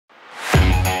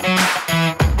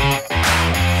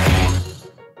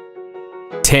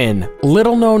10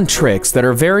 little-known tricks that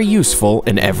are very useful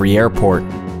in every airport.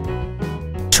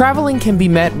 Traveling can be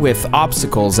met with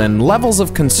obstacles and levels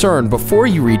of concern before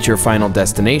you reach your final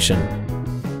destination.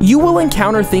 You will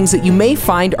encounter things that you may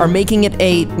find are making it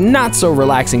a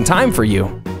not-so-relaxing time for you.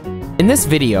 In this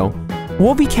video,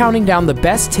 we'll be counting down the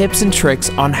best tips and tricks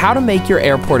on how to make your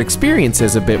airport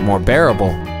experiences a bit more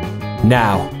bearable.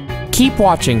 Now, keep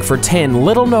watching for 10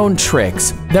 little-known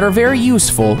tricks that are very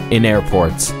useful in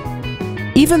airports.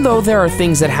 Even though there are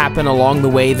things that happen along the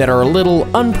way that are a little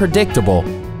unpredictable,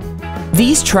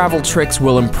 these travel tricks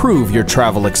will improve your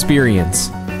travel experience.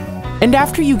 And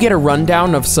after you get a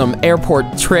rundown of some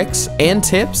airport tricks and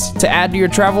tips to add to your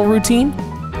travel routine,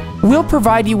 we'll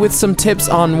provide you with some tips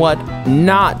on what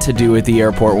not to do at the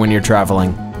airport when you're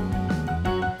traveling.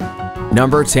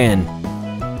 Number 10.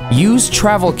 Use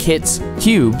travel kits,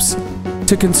 cubes,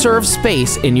 to conserve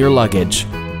space in your luggage.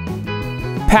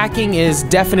 Packing is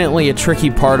definitely a tricky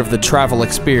part of the travel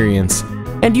experience,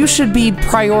 and you should be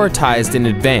prioritized in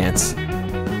advance.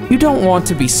 You don't want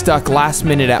to be stuck last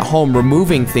minute at home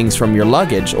removing things from your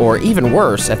luggage, or even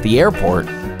worse, at the airport.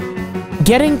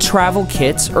 Getting travel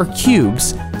kits or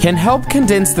cubes can help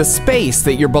condense the space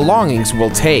that your belongings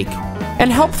will take,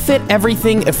 and help fit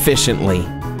everything efficiently.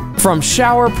 From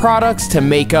shower products to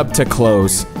makeup to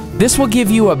clothes, this will give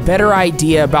you a better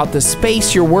idea about the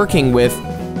space you're working with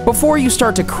before you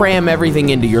start to cram everything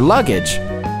into your luggage.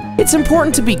 It's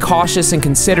important to be cautious and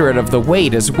considerate of the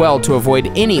weight as well to avoid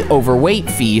any overweight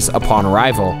fees upon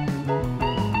arrival.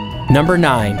 Number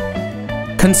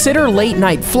 9. Consider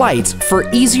late-night flights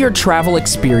for easier travel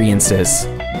experiences.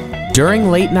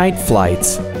 During late-night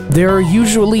flights, there are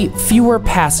usually fewer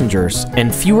passengers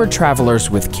and fewer travelers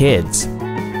with kids.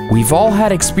 We've all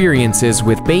had experiences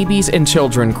with babies and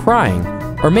children crying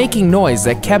or making noise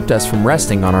that kept us from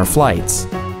resting on our flights.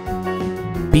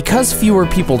 Because fewer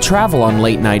people travel on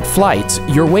late-night flights,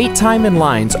 your wait time in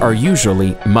lines are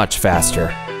usually much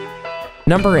faster.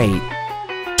 Number 8.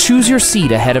 Choose your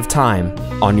seat ahead of time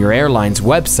on your airline's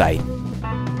website.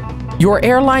 Your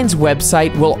airline's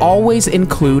website will always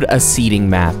include a seating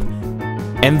map,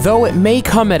 and though it may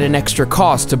come at an extra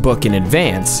cost to book in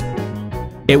advance,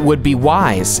 it would be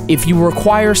wise if you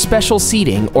require special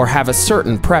seating or have a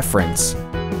certain preference.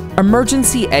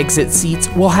 Emergency exit seats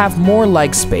will have more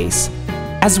leg space,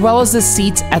 as well as the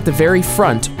seats at the very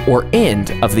front or end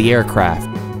of the aircraft.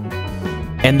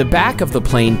 And the back of the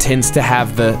plane tends to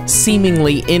have the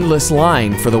seemingly endless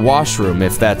line for the washroom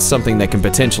if that's something that can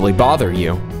potentially bother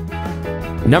you.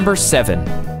 Number 7.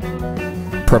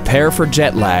 Prepare for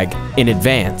jet lag in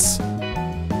advance.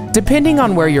 Depending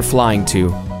on where you're flying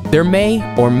to, there may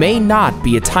or may not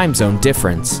be a time zone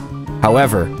difference.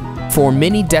 However, for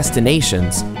many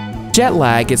destinations, jet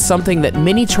lag is something that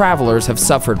many travelers have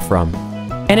suffered from,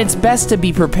 and it's best to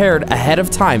be prepared ahead of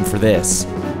time for this.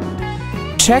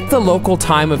 Check the local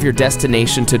time of your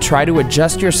destination to try to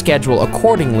adjust your schedule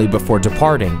accordingly before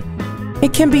departing.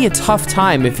 It can be a tough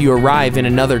time if you arrive in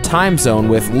another time zone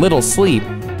with little sleep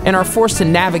and are forced to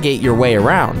navigate your way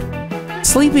around.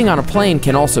 Sleeping on a plane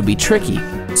can also be tricky,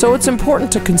 so it's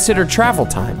important to consider travel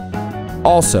time.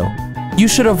 Also, you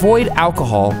should avoid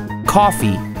alcohol,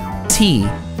 coffee, tea,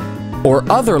 or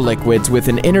other liquids with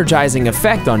an energizing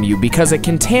effect on you because it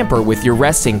can tamper with your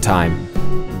resting time.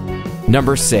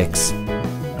 Number 6.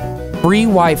 Free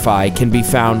Wi-Fi can be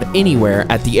found anywhere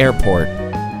at the airport.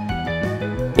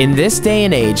 In this day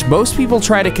and age, most people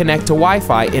try to connect to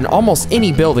Wi-Fi in almost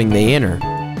any building they enter.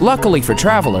 Luckily for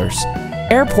travelers,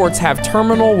 airports have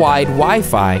terminal-wide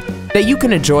Wi-Fi that you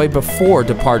can enjoy before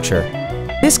departure.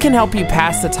 This can help you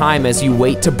pass the time as you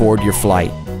wait to board your flight,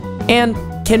 and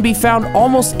can be found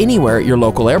almost anywhere at your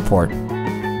local airport.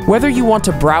 Whether you want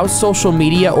to browse social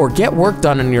media or get work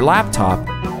done on your laptop,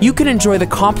 you can enjoy the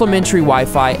complimentary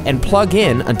Wi-Fi and plug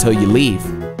in until you leave.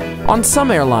 On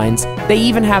some airlines, they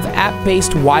even have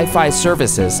app-based Wi-Fi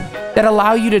services that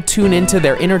allow you to tune into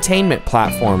their entertainment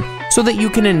platform so that you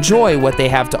can enjoy what they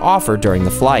have to offer during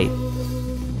the flight.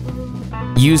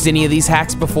 Used any of these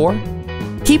hacks before?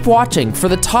 Keep watching for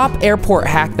the top airport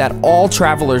hack that all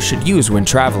travelers should use when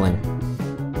traveling.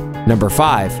 Number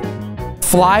 5.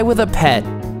 Fly with a pet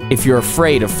if you're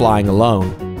afraid of flying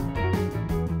alone.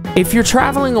 If you're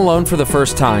traveling alone for the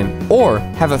first time or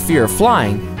have a fear of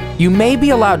flying, you may be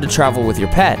allowed to travel with your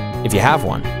pet if you have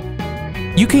one.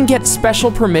 You can get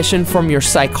special permission from your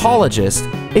psychologist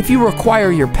if you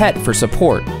require your pet for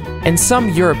support, and some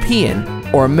European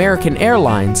or American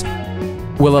airlines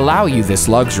will allow you this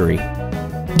luxury.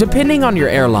 Depending on your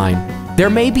airline, there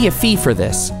may be a fee for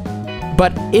this,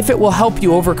 but if it will help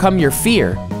you overcome your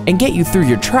fear and get you through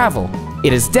your travel,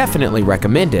 it is definitely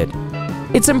recommended.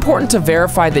 it's important to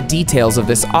verify the details of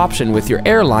this option with your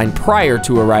airline prior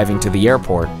to arriving to the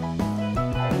airport.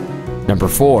 Number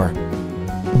 4.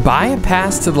 Buy a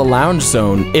pass to the lounge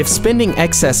zone if spending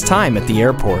excess time at the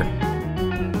airport.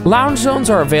 Lounge zones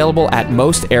are available at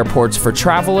most airports for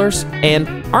travelers and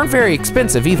aren't very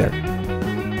expensive either.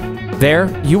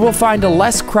 There, you will find a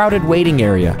less crowded waiting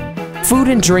area, food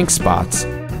and drink spots,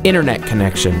 internet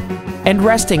connection, and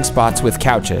resting spots with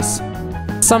couches.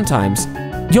 Sometimes,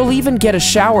 you'll even get a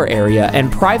shower area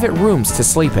and private rooms to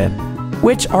sleep in,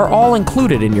 which are all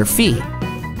included in your fee.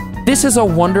 This is a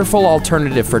wonderful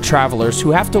alternative for travelers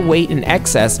who have to wait in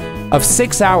excess of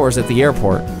 6 hours at the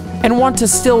airport and want to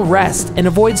still rest and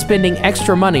avoid spending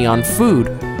extra money on food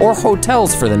or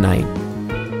hotels for the night.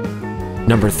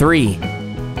 Number 3.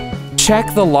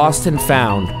 Check the Lost and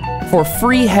Found for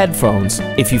free headphones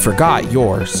if you forgot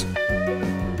yours.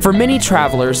 For many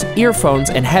travelers,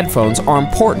 earphones and headphones are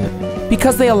important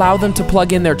because they allow them to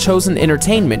plug in their chosen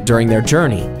entertainment during their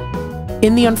journey.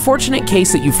 In the unfortunate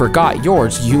case that you forgot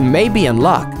yours, you may be in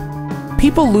luck.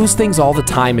 People lose things all the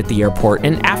time at the airport,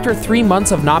 and after 3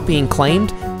 months of not being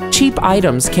claimed, cheap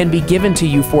items can be given to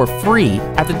you for free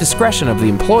at the discretion of the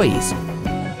employees.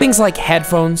 Things like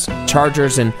headphones,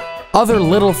 chargers, and other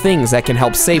little things that can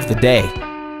help save the day.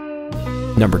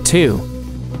 Number 2.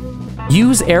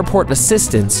 Use airport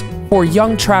assistance for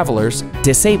young travelers,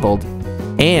 disabled,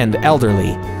 and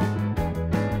elderly.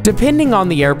 Depending on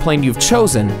the airplane you've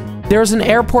chosen, there's an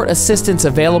airport assistance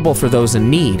available for those in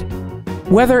need.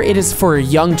 Whether it is for a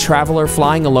young traveler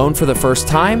flying alone for the first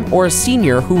time or a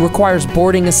senior who requires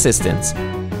boarding assistance,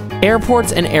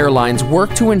 airports and airlines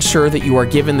work to ensure that you are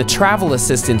given the travel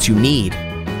assistance you need.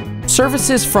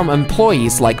 Services from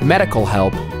employees like medical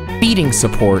help, feeding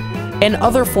support, and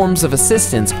other forms of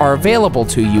assistance are available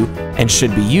to you and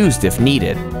should be used if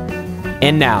needed.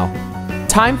 And now,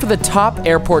 time for the top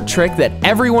airport trick that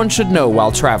everyone should know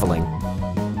while traveling.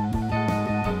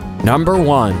 Number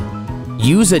 1.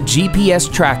 Use a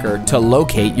GPS tracker to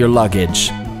locate your luggage.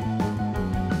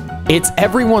 It's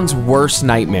everyone's worst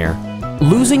nightmare,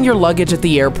 losing your luggage at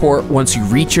the airport once you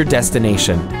reach your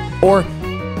destination, or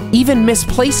even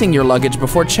misplacing your luggage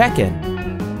before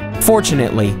check-in.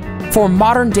 Fortunately, for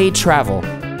modern-day travel,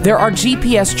 there are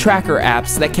GPS tracker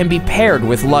apps that can be paired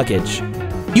with luggage.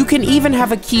 You can even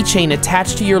have a keychain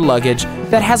attached to your luggage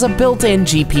that has a built-in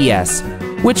GPS,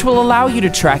 which will allow you to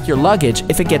track your luggage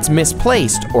if it gets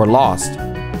misplaced or lost.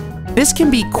 This can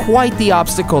be quite the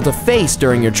obstacle to face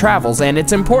during your travels, and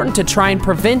it's important to try and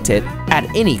prevent it at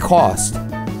any cost.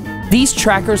 These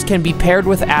trackers can be paired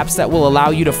with apps that will allow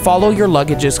you to follow your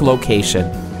luggage's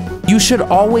location. You should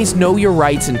always know your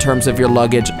rights in terms of your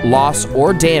luggage loss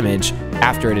or damage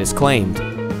after it is claimed.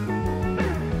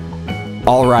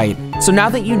 Alright, so now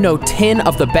that you know 10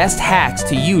 of the best hacks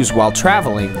to use while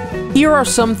traveling, here are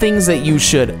some things that you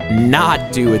should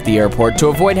not do at the airport to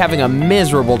avoid having a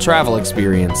miserable travel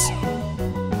experience.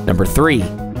 Number 3.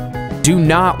 Do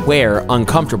not wear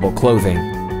uncomfortable clothing.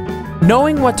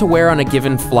 Knowing what to wear on a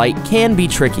given flight can be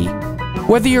tricky.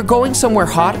 Whether you're going somewhere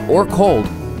hot or cold,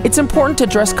 it's important to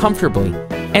dress comfortably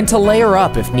and to layer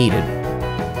up if needed.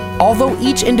 Although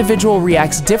each individual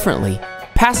reacts differently,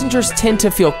 passengers tend to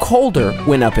feel colder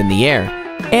when up in the air,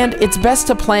 and it's best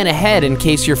to plan ahead in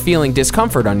case you're feeling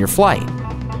discomfort on your flight.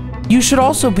 You should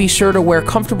also be sure to wear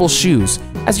comfortable shoes,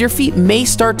 as your feet may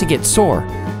start to get sore.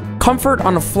 Comfort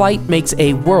on a flight makes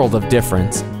a world of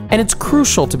difference, and it's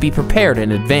crucial to be prepared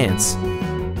in advance.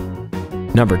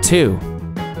 Number 2.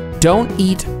 Don't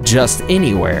eat just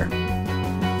anywhere.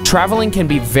 Traveling can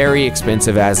be very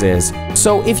expensive as is,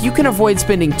 so if you can avoid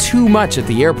spending too much at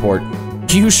the airport,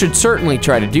 you should certainly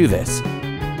try to do this.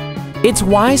 It's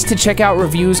wise to check out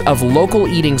reviews of local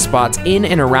eating spots in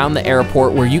and around the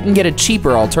airport where you can get a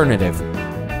cheaper alternative.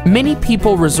 Many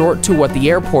people resort to what the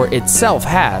airport itself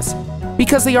has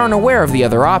because they aren't aware of the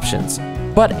other options,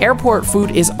 but airport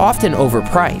food is often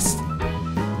overpriced.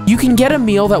 You can get a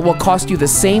meal that will cost you the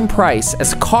same price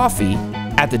as coffee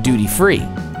at the duty-free,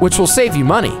 which will save you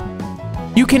money.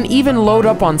 You can even load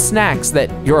up on snacks that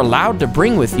you're allowed to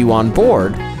bring with you on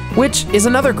board, which is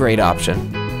another great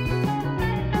option.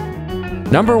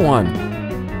 Number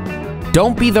 1.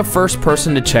 Don't be the first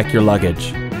person to check your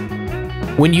luggage.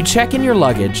 When you check in your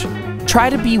luggage, try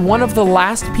to be one of the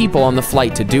last people on the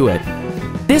flight to do it.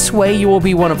 This way you will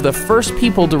be one of the first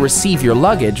people to receive your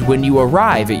luggage when you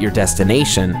arrive at your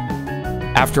destination.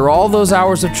 After all those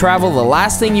hours of travel, the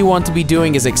last thing you want to be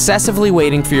doing is excessively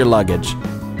waiting for your luggage.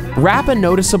 Wrap a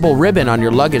noticeable ribbon on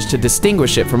your luggage to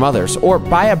distinguish it from others, or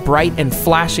buy a bright and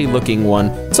flashy looking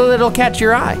one so that it'll catch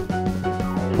your eye.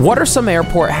 What are some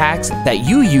airport hacks that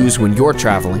you use when you're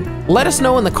traveling? Let us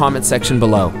know in the comment section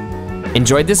below.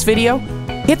 Enjoyed this video?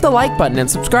 Hit the like button and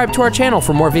subscribe to our channel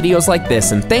for more videos like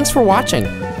this, and thanks for watching.